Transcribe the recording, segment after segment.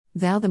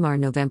Valdemar,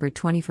 November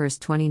 21,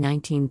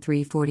 2019,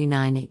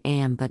 3:49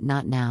 a.m. But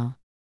not now.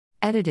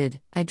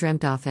 Edited, I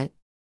dreamt off it.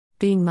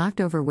 Being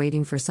mocked over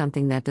waiting for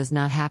something that does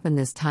not happen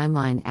this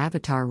timeline.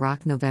 Avatar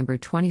Rock, November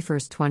 21,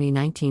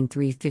 2019,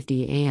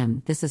 3:50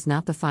 a.m. This is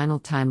not the final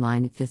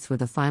timeline. If this were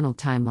the final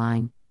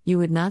timeline, you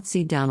would not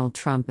see Donald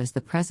Trump as the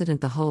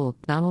president. The whole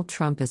Donald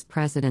Trump as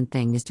president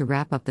thing is to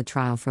wrap up the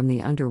trial from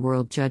the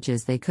underworld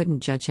judges. They couldn't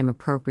judge him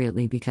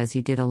appropriately because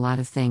he did a lot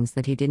of things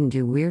that he didn't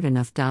do. Weird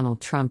enough,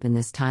 Donald Trump in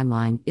this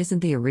timeline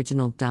isn't the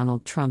original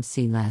Donald Trump.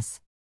 See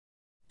less.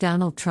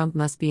 Donald Trump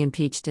must be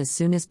impeached as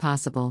soon as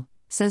possible,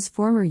 says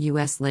former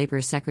U.S.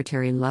 Labor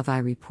Secretary Levi.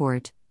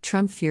 Report,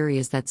 Trump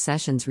furious that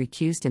Sessions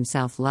recused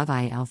himself.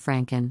 Levi. Al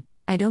Franken,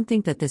 I don't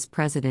think that this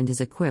president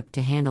is equipped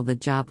to handle the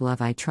job.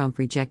 Levi. Trump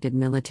rejected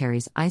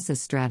military's ISIS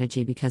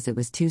strategy because it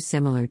was too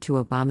similar to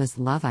Obama's.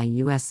 Levi.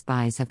 U.S.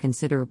 spies have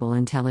considerable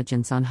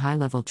intelligence on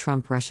high-level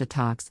Trump-Russia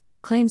talks,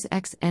 claims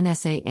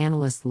ex-NSA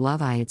analyst.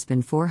 Levi. It's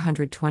been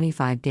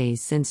 425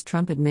 days since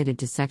Trump admitted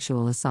to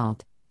sexual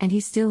assault, and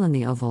he's still in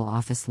the Oval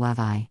Office.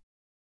 Levi.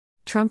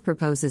 Trump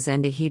proposes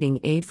end to heating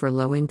aid for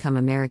low-income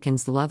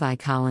Americans. Levi.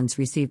 Collins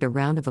received a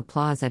round of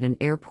applause at an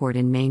airport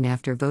in Maine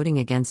after voting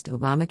against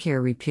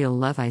Obamacare repeal.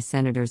 Levi.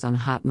 Senators on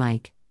hot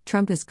mic,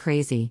 Trump is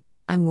crazy,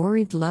 I'm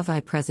worried. Levi.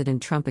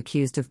 President Trump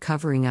accused of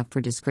covering up for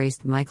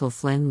disgraced Michael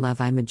Flynn.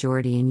 Levi.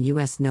 Majority in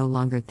U.S. no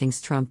longer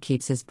thinks Trump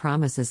keeps his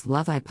promises.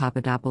 Levi.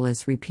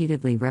 Papadopoulos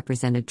repeatedly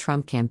represented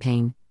Trump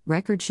campaign,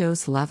 record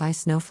shows. Levi.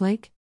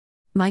 Snowflake?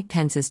 Mike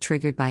Pence is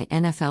triggered by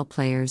NFL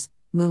players,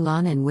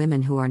 Mulan, and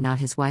women who are not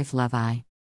his wife. Levi.